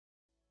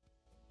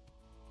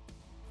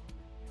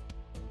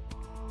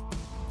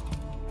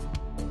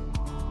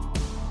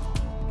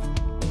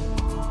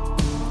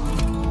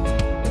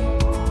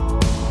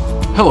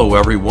Hello,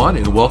 everyone,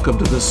 and welcome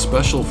to this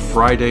special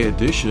Friday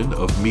edition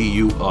of Me,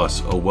 You,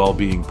 Us, a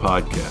Wellbeing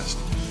Podcast.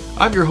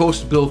 I'm your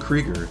host, Bill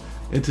Krieger,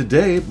 and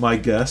today my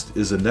guest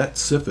is Annette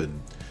Siffin.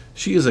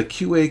 She is a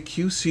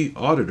QA/QC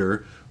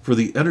auditor for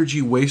the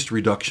Energy Waste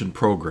Reduction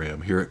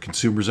Program here at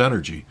Consumers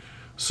Energy.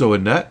 So,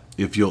 Annette,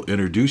 if you'll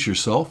introduce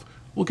yourself,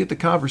 we'll get the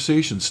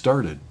conversation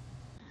started.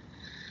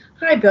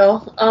 Hi,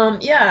 Bill.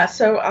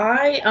 So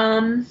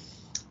I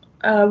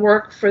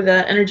work for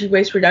the Energy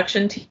Waste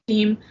Reduction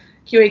Team,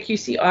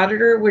 QA/QC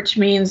auditor, which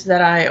means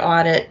that I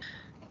audit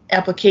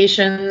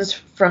applications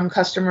from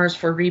customers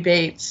for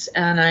rebates,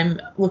 and I'm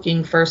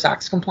looking for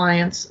SOX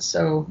compliance.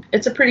 So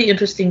it's a pretty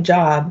interesting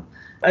job.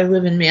 I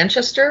live in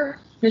Manchester,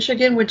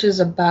 Michigan, which is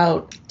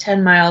about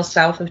 10 miles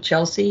south of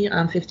Chelsea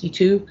on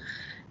 52.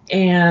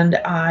 And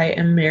I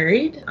am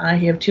married. I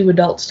have two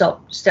adult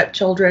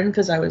stepchildren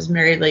because I was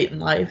married late in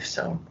life.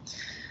 So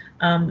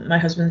my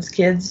husband's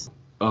kids.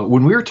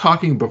 When we were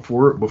talking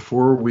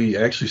before we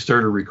actually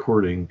started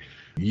recording,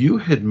 you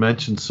had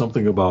mentioned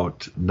something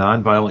about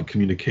nonviolent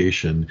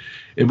communication.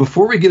 And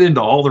before we get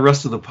into all the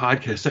rest of the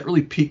podcast, that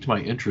really piqued my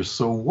interest.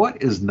 So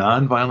what is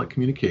nonviolent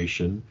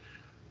communication,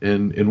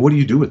 and what do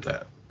you do with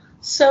that?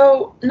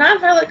 So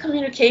nonviolent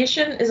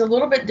communication is a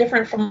little bit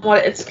different from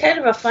it's kind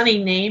of a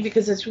funny name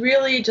because it's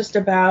really just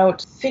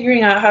about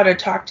figuring out how to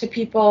talk to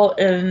people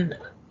and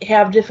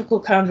have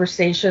difficult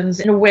conversations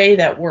in a way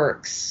that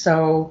works.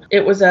 So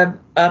it was a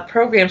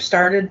program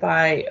started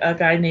by a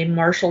guy named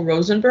Marshall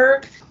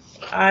Rosenberg.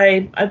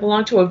 I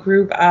belong to a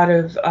group out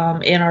of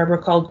Ann Arbor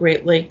called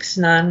Great Lakes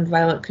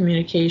Nonviolent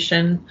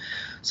Communication.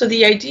 So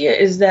the idea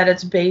is that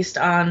it's based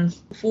on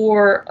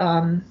four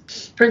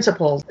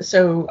principles.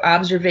 So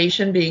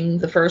observation being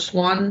the first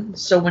one.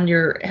 So when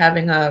you're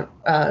having a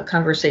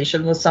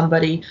conversation with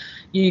somebody,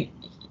 you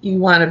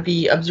want to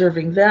be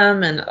observing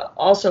them and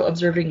also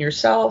observing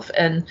yourself.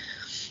 And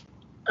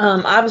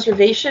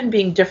observation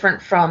being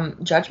different from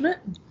judgment.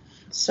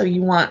 So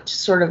you want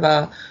sort of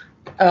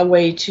a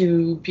way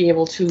to be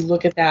able to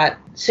look at that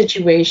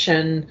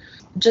situation,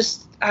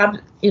 just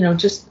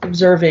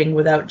observing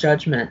without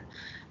judgment.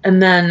 And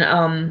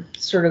then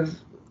sort of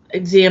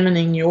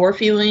examining your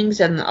feelings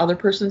and the other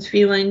person's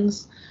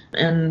feelings.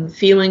 And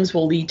feelings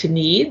will lead to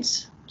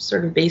needs,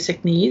 sort of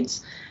basic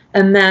needs.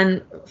 And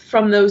then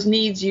from those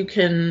needs, you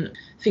can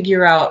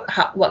figure out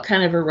what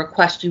kind of a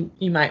request you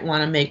might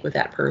want to make with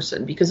that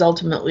person. Because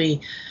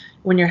ultimately,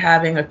 when you're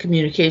having a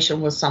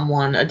communication with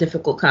someone, a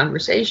difficult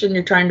conversation,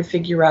 you're trying to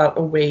figure out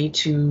a way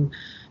to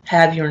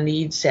have your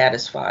needs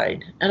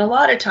satisfied. And a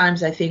lot of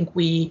times I think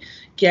we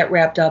get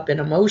wrapped up in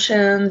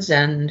emotions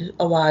and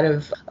a lot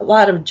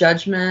of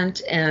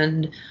judgment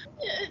and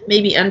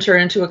maybe enter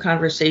into a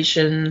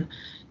conversation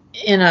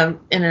in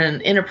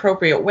an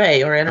inappropriate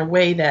way or in a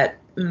way that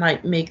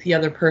might make the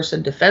other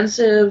person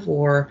defensive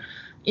or,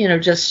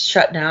 just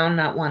shut down,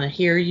 not want to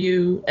hear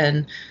you.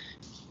 And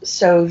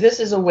so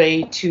this is a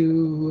way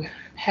to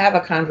have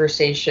a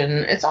conversation.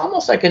 It's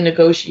almost like a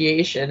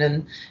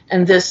negotiation,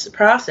 and this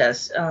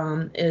process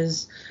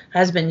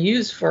has been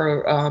used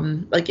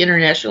for like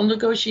international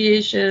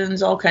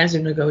negotiations, all kinds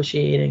of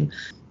negotiating.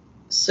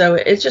 So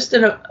it's just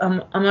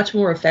a much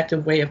more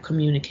effective way of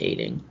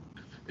communicating.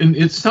 And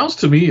it sounds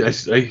to me, I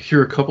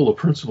hear a couple of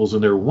principles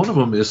in there. One of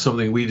them is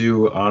something we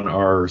do on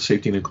our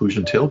safety and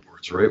inclusion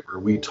tailboards, right? Where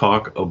we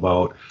talk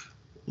about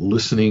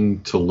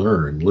listening to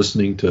learn,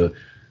 listening to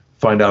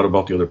find out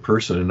about the other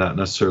person and not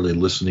necessarily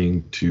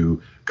listening to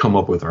come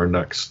up with our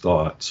next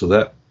thought. So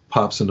that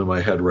pops into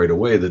my head right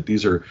away that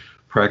these are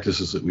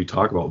practices that we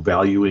talk about,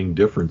 valuing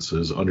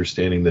differences,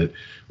 understanding that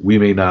we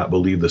may not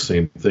believe the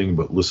same thing,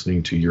 but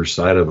listening to your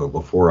side of it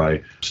before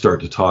I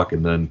start to talk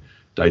and then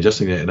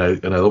digesting it. And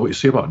I love what you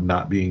say about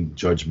not being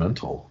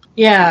judgmental.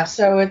 Yeah,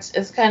 so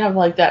it's kind of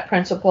like that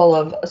principle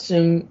of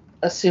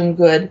assume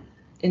good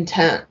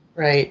intent,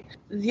 right?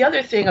 The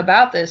other thing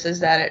about this is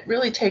that it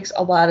really takes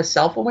a lot of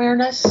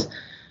self-awareness,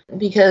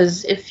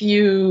 because if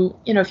you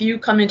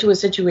come into a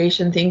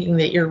situation thinking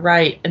that you're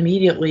right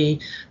immediately,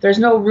 there's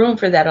no room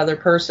for that other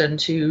person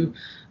to,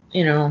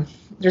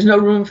 there's no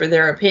room for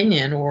their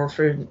opinion or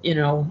for,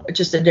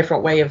 just a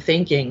different way of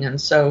thinking. And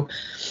so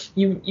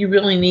you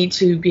really need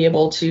to be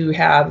able to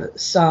have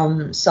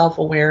some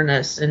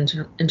self-awareness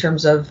in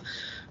terms of,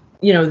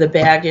 the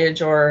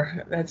baggage,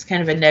 or that's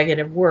kind of a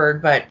negative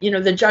word, but,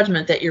 the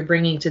judgment that you're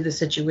bringing to the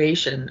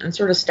situation and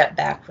sort of step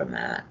back from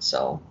that.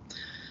 So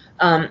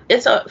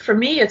for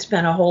me, it's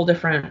been a whole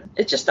different,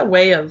 it's just a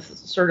way of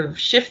sort of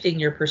shifting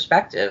your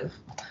perspective,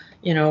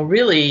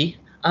 really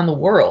on the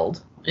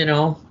world,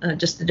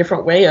 just a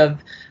different way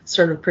of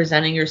sort of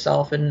presenting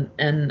yourself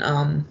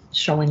and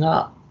showing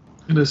up.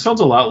 And it sounds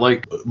a lot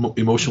like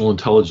emotional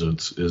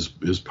intelligence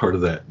is part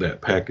of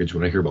that package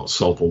when I hear about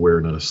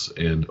self-awareness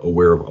and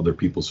aware of other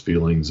people's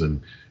feelings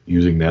and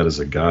using that as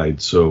a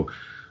guide. So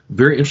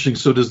very interesting.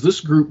 So does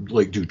this group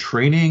do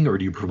training, or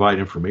do you provide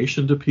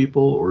information to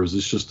people, or is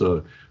this just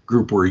a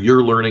group where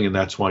you're learning and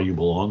that's why you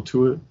belong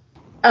to it?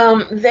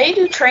 They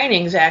do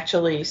trainings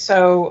actually.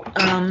 So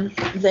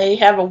they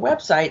have a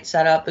website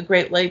set up, the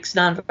Great Lakes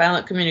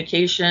Nonviolent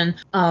Communication.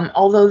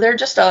 Although they're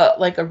just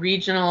a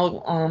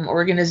regional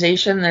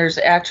organization, there's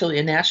actually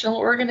a national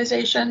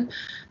organization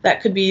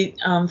that could be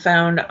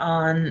found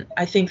on.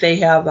 I think they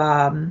have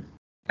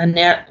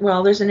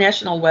there's a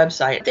national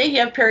website. They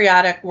have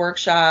periodic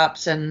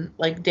workshops and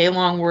like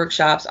day-long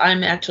workshops.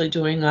 I'm actually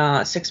doing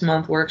a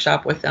 6-month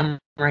workshop with them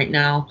right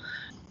now.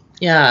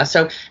 Yeah,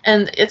 so,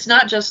 and it's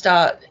not just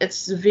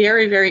it's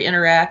very, very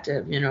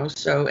interactive,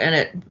 so,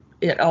 and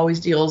it always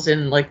deals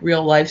in like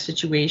real life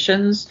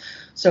situations.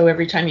 So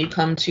every time you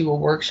come to a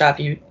workshop,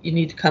 you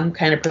need to come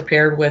kind of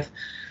prepared with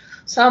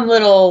some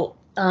little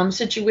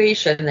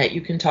situation that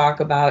you can talk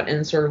about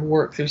and sort of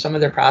work through some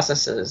of their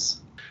processes.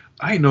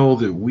 I know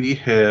that we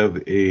have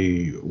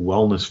a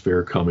wellness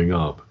fair coming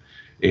up,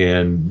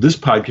 and this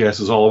podcast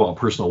is all about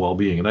personal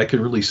well-being, and I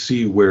can really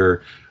see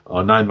where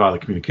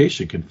nonviolent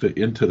communication can fit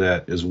into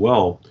that as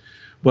well.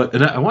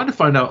 And I wanted to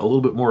find out a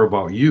little bit more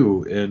about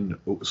you. And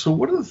so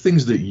what are the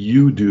things that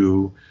you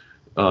do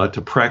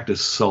to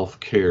practice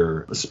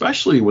self-care,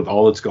 especially with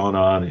all that's gone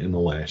on in the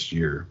last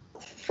year?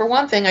 For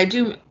one thing, I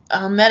do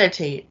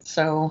meditate,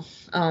 so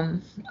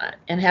and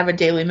have a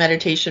daily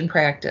meditation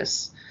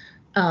practice.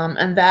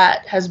 And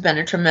that has been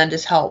a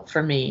tremendous help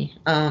for me.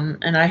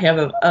 And I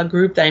have a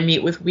group that I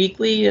meet with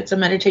weekly. It's a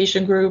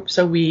meditation group.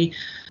 So we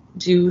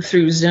do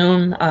through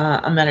Zoom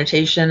a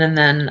meditation and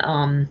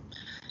then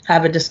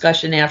have a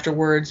discussion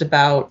afterwards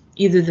about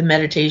either the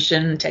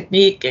meditation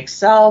technique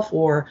itself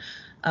or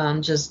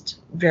just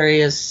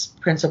various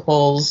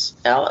principles.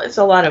 It's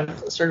a lot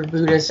of sort of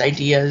Buddhist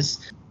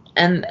ideas.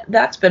 And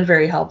that's been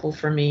very helpful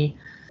for me.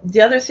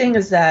 The other thing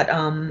is that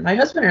my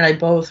husband and I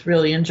both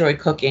really enjoy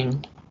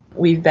cooking.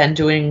 We've been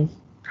doing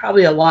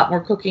probably a lot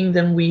more cooking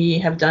than we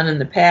have done in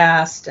the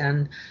past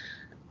and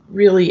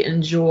really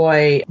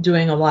enjoy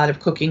doing a lot of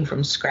cooking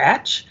from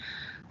scratch,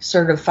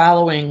 sort of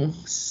following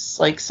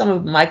like some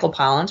of Michael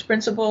Pollan's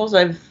principles.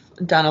 I've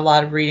done a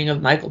lot of reading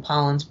of Michael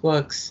Pollan's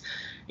books,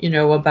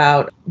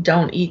 about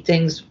don't eat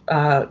things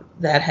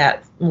that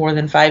have more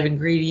than 5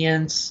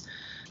 ingredients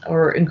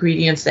or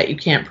ingredients that you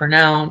can't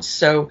pronounce.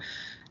 So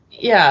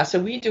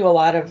we do a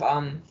lot of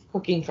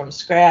cooking from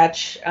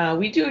scratch.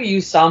 We do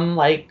use some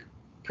like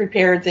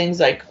prepared things,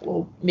 like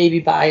we'll maybe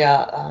buy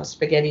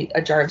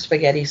a jar of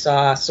spaghetti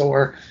sauce,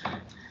 or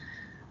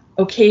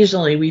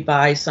occasionally we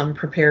buy some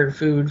prepared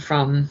food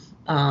from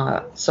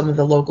some of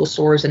the local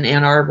stores in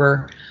Ann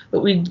Arbor,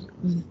 but we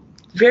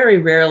very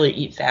rarely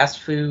eat fast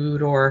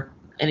food or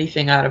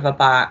anything out of a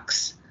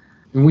box.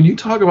 And when you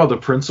talk about the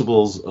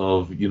principles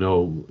of,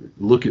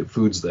 look at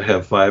foods that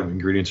have 5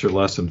 ingredients or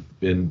less and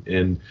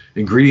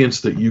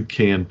ingredients that you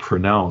can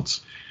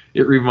pronounce,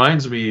 it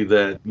reminds me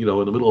that, in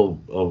the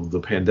middle of the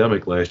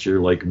pandemic last year,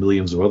 like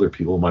millions of other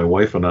people, my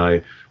wife and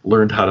I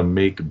learned how to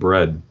make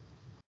bread.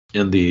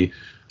 And the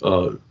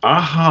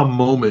aha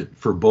moment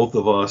for both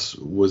of us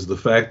was the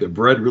fact that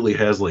bread really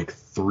has like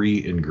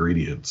 3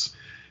 ingredients.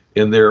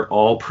 And they're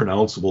all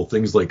pronounceable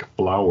things like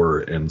flour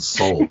and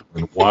salt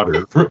and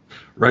water,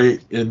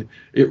 right? And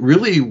it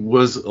really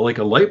was like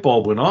a light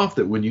bulb went off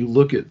that when you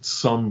look at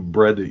some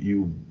bread that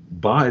you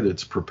buy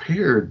that's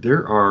prepared,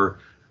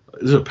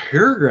 there's a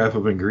paragraph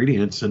of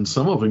ingredients, and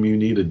some of them you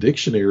need a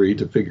dictionary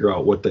to figure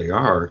out what they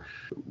are.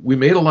 We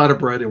made a lot of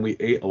bread and we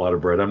ate a lot of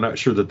bread. I'm not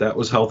sure that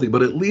was healthy,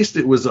 but at least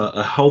it was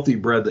a healthy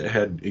bread that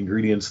had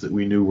ingredients that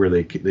we knew where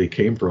they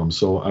came from.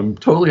 So I'm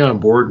totally on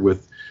board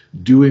with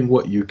doing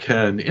what you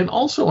can, and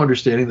also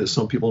understanding that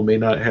some people may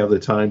not have the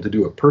time to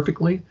do it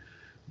perfectly,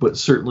 but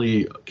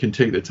certainly can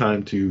take the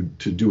time to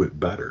do it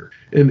better.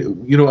 And,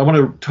 I want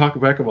to talk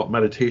back about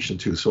meditation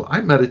too. So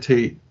I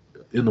meditate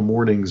in the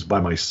mornings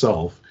by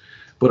myself,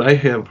 but I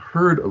have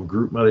heard of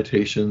group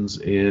meditations,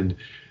 and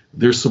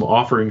there's some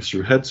offerings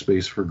through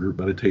Headspace for group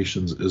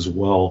meditations as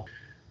well.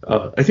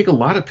 I think a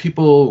lot of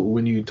people,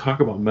 when you talk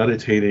about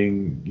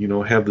meditating,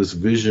 have this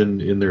vision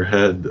in their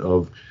head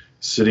of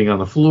sitting on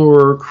the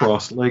floor,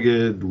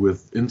 cross-legged,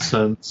 with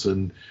incense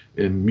and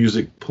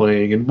music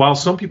playing. And while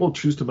some people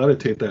choose to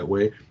meditate that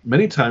way,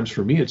 many times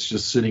for me it's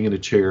just sitting in a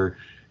chair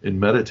and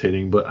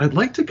meditating. But I'd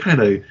like to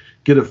kind of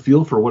get a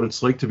feel for what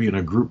it's like to be in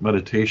a group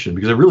meditation,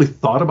 because I really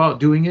thought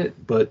about doing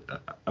it, but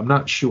I'm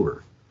not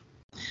sure.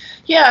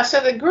 Yeah,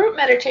 so the group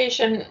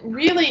meditation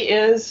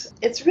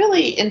it's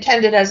really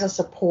intended as a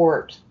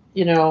support,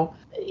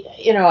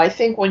 I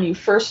think when you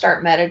first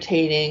start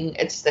meditating,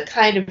 it's the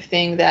kind of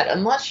thing that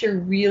unless you're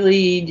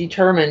really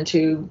determined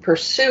to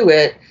pursue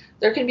it,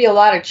 there can be a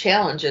lot of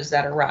challenges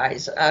that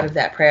arise out of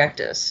that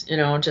practice.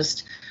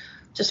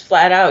 Just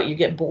flat out, you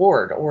get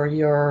bored, or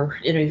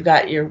you've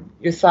got your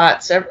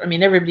thoughts.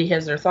 Everybody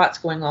has their thoughts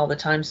going all the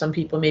time. Some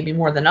people maybe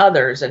more than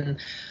others, and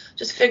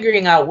just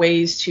figuring out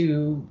ways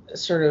to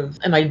sort of,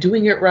 am I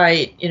doing it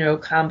right?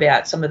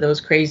 Combat some of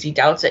those crazy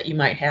doubts that you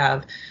might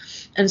have.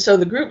 And so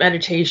the group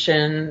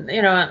meditation,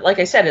 like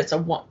I said, it's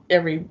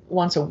every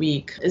once a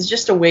week, is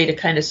just a way to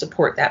kind of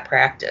support that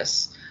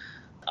practice.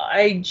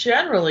 I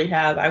generally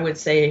have, I would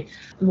say,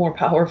 more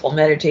powerful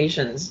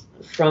meditations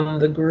from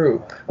the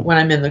group when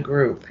I'm in the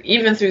group,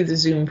 even through the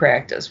Zoom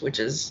practice, which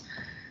is,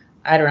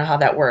 I don't know how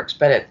that works,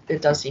 but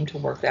it does seem to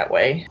work that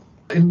way.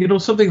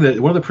 And something that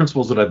one of the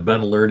principles that I've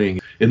been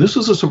learning, and this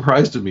was a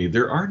surprise to me,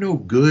 there are no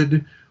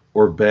good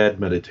or bad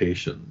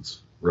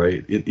meditations,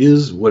 right? It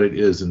is what it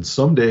is. And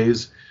some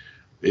days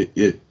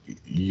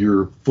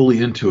you're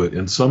fully into it.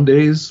 And some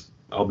days,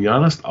 I'll be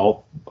honest,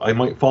 I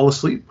might fall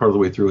asleep part of the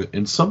way through it.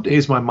 And some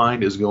days my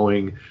mind is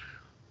going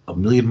a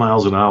million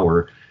miles an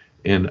hour,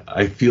 and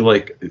I feel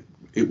like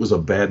it was a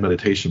bad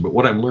meditation. But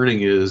what I'm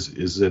learning is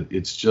that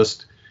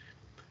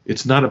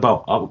it's not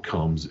about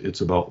outcomes.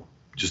 It's about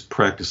just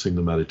practicing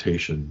the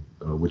meditation,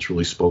 which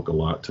really spoke a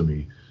lot to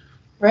me.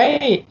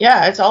 Right.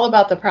 Yeah. It's all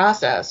about the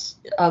process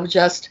of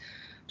just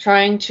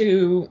trying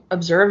to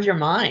observe your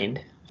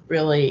mind,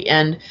 really.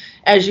 And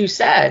as you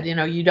said,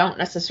 you don't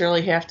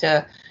necessarily have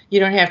to,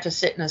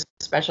 sit in a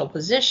special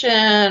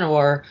position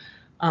or,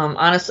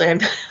 honestly,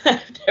 I've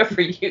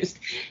never used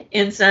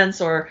incense,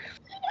 or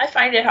I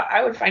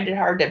would find it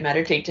hard to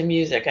meditate to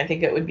music. I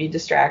think it would be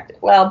distracting.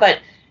 Well, but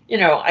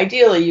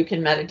ideally you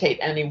can meditate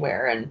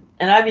anywhere. And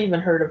I've even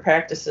heard of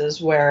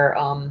practices where,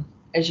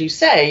 as you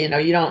say,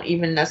 you don't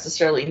even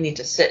necessarily need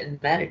to sit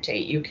and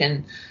meditate. You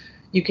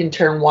can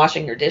turn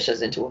washing your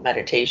dishes into a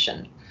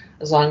meditation,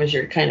 as long as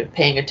you're kind of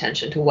paying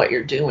attention to what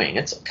you're doing.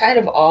 It's kind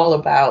of all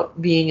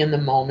about being in the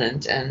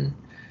moment and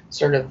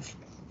sort of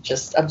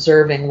just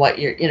observing what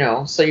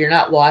so you're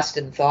not lost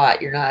in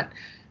thought. You're not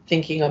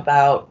thinking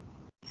about,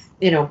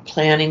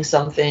 planning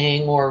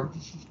something or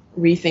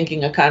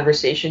rethinking a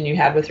conversation you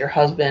had with your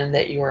husband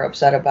that you were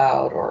upset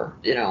about, or,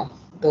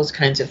 those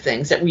kinds of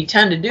things that we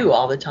tend to do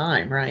all the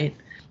time, right?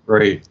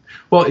 Right.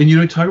 Well, and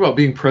you talk about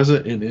being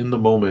present and in the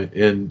moment.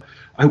 And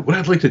what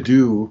I'd like to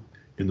do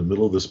in the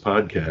middle of this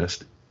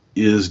podcast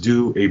is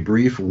do a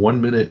brief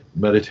 1-minute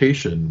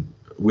meditation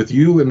with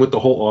you and with the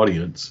whole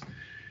audience,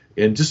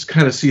 and just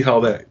kind of see how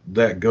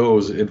that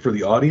goes. And for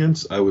the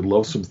audience, I would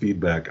love some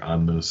feedback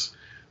on this.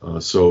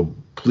 So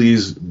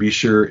please be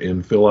sure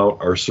and fill out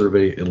our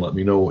survey and let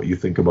me know what you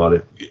think about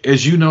it.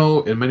 As you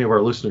know, and many of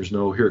our listeners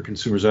know, here at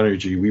Consumers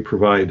Energy, we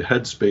provide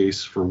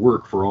headspace for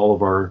work for all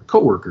of our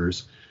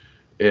coworkers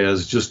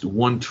as just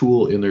one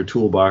tool in their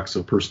toolbox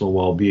of personal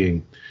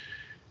well-being.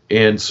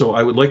 And so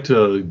I would like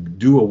to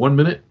do a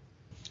 1-minute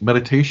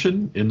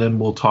meditation, and then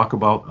we'll talk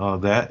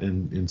about that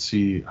and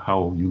see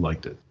how you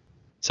liked it.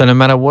 So no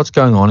matter what's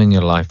going on in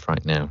your life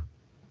right now,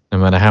 no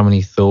matter how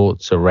many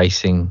thoughts are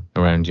racing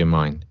around your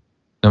mind,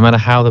 no matter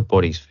how the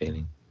body's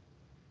feeling,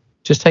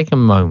 just take a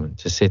moment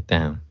to sit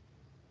down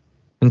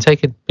and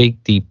take a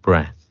big, deep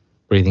breath,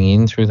 breathing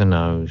in through the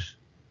nose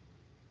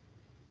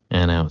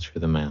and out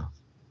through the mouth.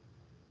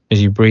 As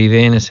you breathe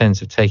in, a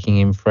sense of taking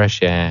in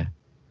fresh air,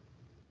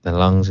 the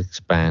lungs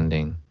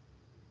expanding.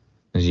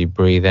 As you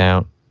breathe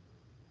out,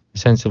 a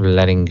sense of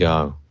letting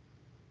go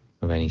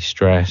of any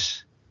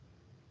stress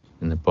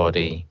in the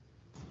body,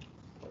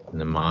 in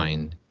the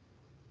mind,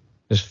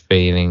 just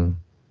feeling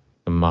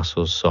the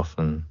muscles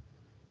soften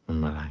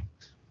and relax.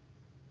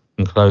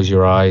 And close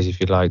your eyes if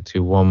you'd like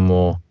to. One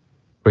more,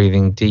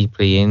 breathing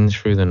deeply in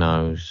through the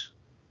nose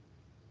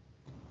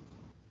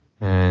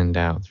and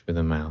out through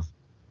the mouth.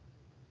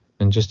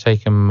 And just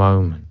take a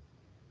moment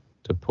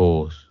to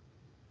pause.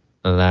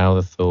 Allow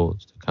the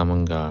thoughts to come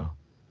and go.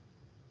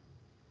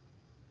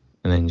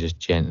 And then just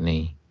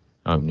gently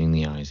opening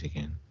the eyes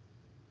again.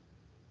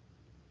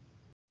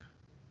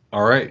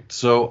 All right,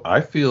 so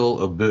I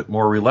feel a bit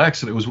more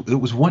relaxed, and it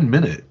was 1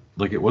 minute,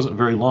 like it wasn't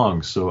very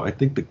long. So I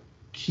think the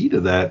key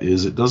to that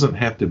is it doesn't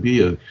have to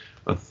be a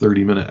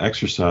 30-minute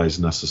exercise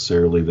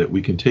necessarily, that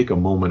we can take a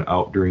moment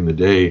out during the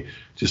day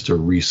just to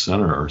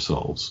recenter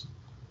ourselves.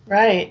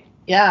 Right.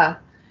 Yeah.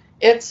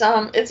 It's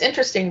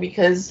interesting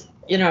because,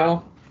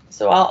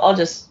 so I'll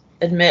just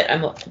admit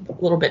I'm a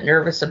little bit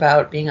nervous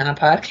about being on a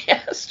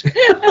podcast.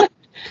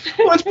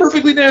 Well, it's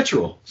perfectly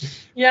natural.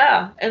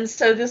 Yeah, and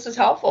so this is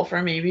helpful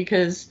for me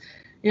because,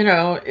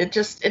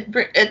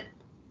 it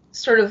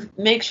sort of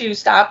makes you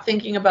stop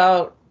thinking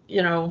about,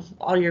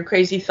 all your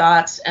crazy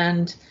thoughts,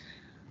 and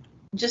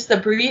just the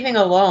breathing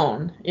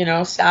alone,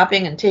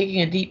 stopping and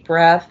taking a deep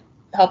breath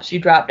helps you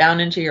drop down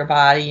into your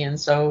body, and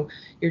so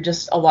you're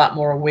just a lot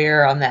more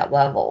aware on that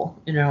level,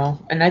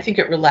 and I think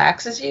it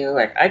relaxes you.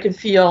 I could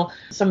feel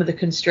some of the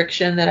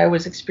constriction that I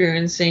was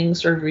experiencing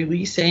sort of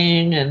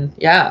releasing, and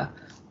yeah.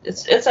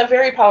 It's a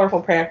very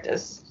powerful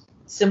practice,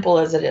 simple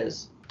as it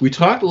is. We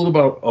talked a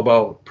little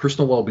about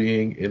personal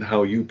well-being and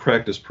how you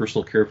practice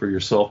personal care for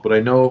yourself, but I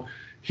know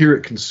here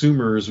at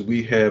Consumers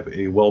we have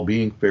a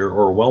well-being fair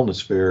or a wellness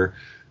fair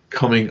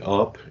coming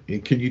up.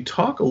 And can you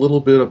talk a little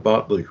bit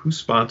about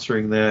who's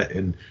sponsoring that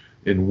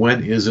and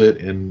when is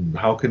it and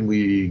how can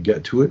we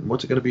get to it and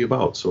what's it going to be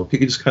about? So if you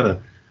could just kind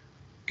of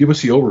give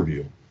us the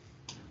overview.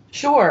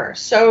 Sure.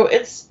 So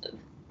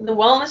the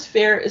wellness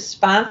fair is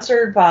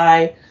sponsored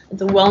by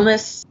the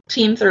Wellness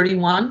Team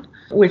 31,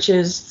 which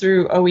is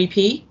through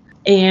OEP,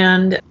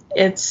 and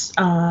it's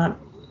the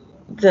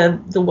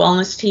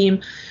wellness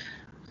team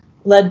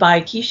led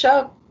by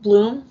Keisha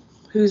Bloom,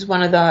 who's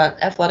one of the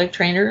athletic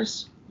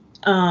trainers.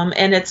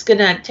 And it's going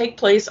to take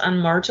place on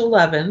March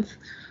 11th.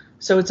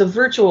 So it's a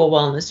virtual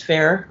wellness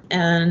fair,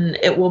 and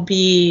it will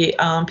be,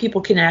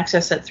 people can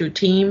access it through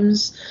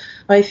Teams.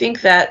 I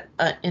think that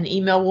an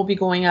email will be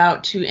going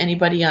out to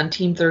anybody on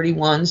Team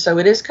 31. So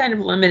it is kind of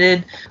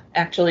limited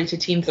actually to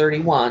Team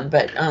 31,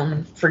 but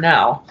for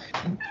now,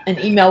 an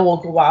email will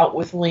go out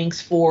with links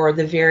for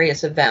the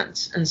various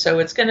events. And so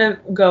it's going to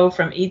go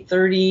from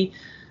 8:30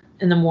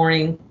 in the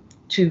morning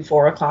to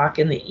 4 o'clock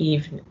in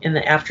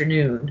the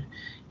afternoon.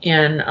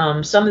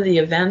 And some of the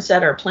events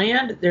that are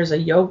planned, there's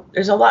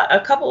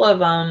a couple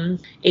of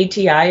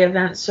ATI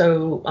events,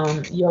 so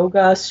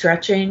yoga,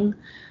 stretching.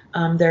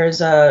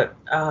 There's a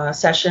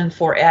session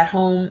for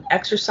at-home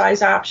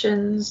exercise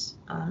options,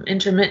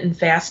 intermittent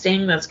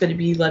fasting that's going to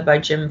be led by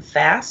Jim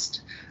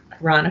Fast,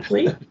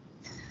 ironically.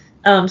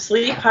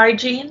 Sleep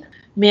hygiene,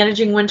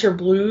 managing winter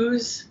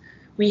blues.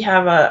 We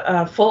have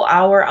a full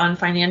hour on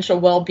financial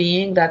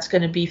well-being that's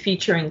going to be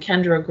featuring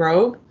Kendra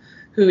Grobe,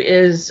 who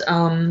is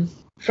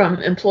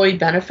from Employee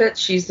Benefits.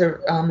 She's the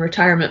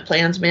retirement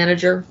plans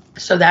manager,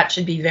 so that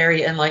should be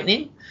very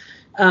enlightening.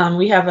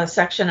 We have a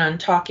section on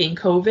talking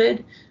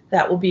COVID.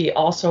 That will be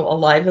also a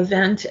live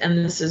event,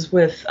 and this is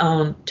with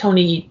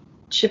Tony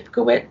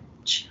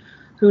Chipkowicz,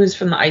 who is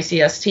from the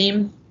ICS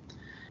team.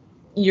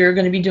 You're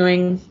going to be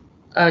doing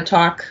a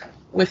talk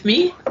with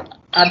me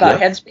about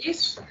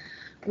Headspace,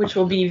 which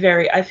will be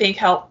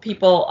help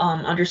people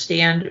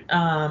understand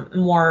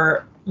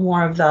more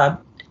of the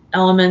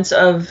elements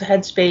of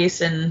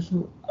Headspace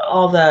and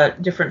all the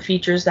different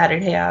features that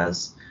it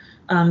has.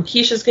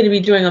 Keisha's going to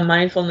be doing a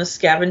mindfulness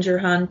scavenger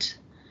hunt.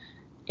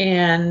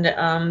 And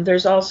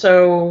there's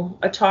also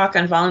a talk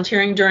on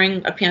volunteering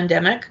during a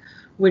pandemic,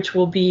 which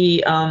will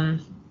be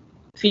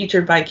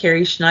featured by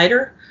Carrie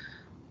Schneider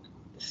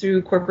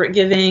through Corporate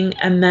Giving.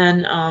 And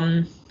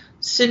then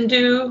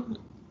Sindhu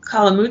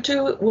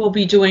Kalamutu will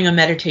be doing a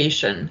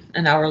meditation,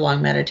 an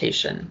hour-long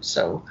meditation.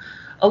 So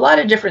a lot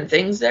of different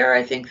things there,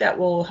 I think, that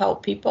will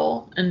help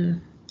people and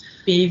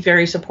be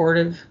very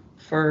supportive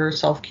for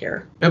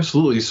self-care.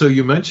 Absolutely. So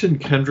you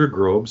mentioned Kendra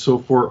Grobe. So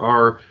for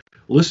our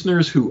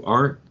listeners who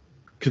aren't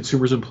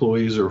Consumers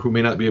employees or who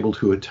may not be able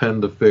to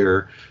attend the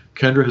fair,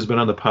 Kendra has been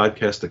on the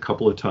podcast a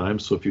couple of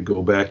times. So if you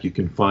go back, you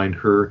can find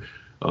her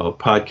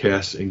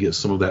podcast and get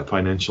some of that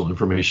financial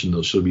information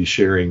that she'll be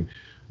sharing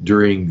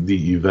during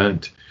the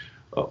event.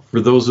 For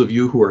those of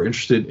you who are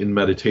interested in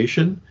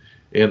meditation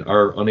and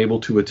are unable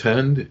to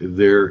attend,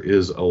 there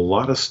is a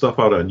lot of stuff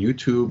out on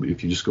YouTube.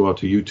 If you just go out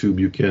to YouTube,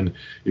 you can,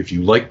 if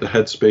you like the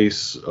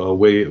Headspace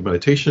way of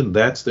meditation,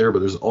 that's there, but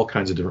there's all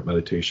kinds of different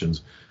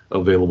meditations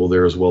available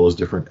there, as well as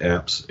different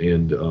apps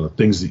and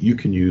things that you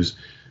can use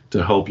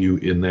to help you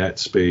in that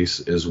space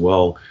as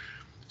well.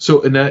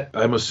 So Annette,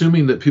 I'm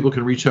assuming that people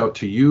can reach out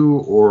to you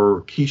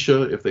or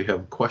Keisha if they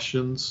have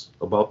questions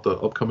about the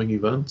upcoming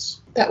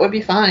events. That would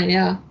be fine,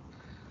 yeah.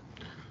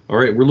 All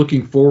right, we're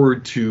looking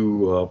forward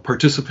to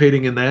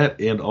participating in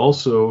that and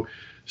also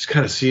just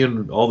kind of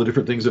seeing all the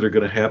different things that are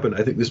going to happen.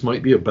 I think this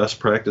might be a best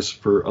practice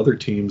for other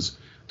teams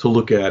to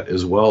look at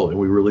as well, and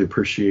we really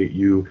appreciate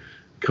you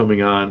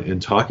coming on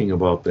and talking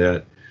about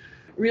that.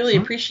 Really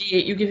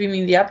appreciate you giving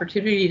me the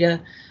opportunity to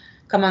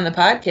come on the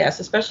podcast,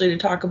 especially to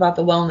talk about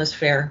the wellness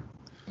fair.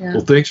 Yeah.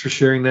 Well, thanks for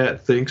sharing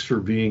that. Thanks for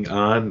being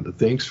on.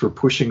 Thanks for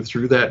pushing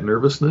through that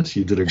nervousness.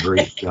 You did a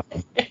great job.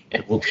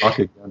 We'll talk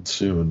again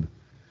soon.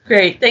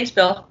 Great. Thanks,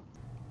 Bill.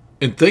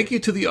 And thank you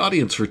to the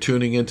audience for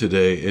tuning in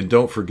today. And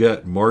don't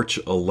forget, March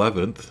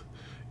 11th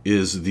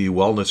is the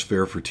Wellness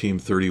Fair for Team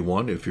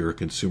 31 if you're a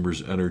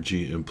Consumers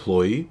Energy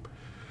employee.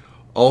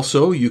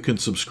 Also, you can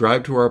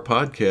subscribe to our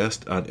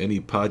podcast on any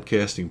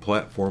podcasting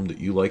platform that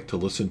you like to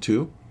listen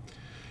to.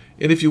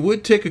 And if you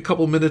would take a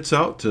couple minutes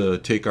out to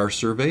take our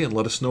survey and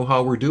let us know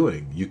how we're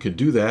doing, you can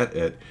do that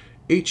at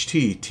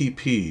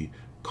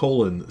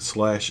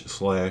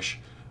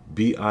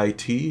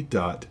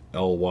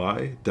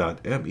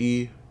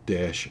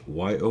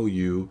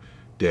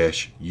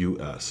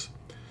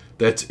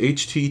That's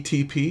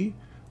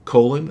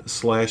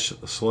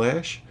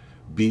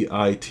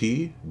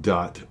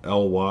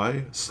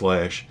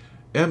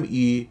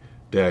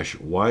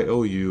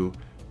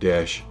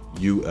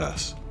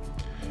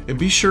And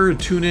be sure to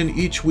tune in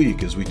each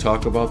week as we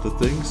talk about the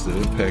things that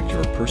impact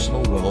your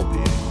personal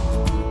well-being.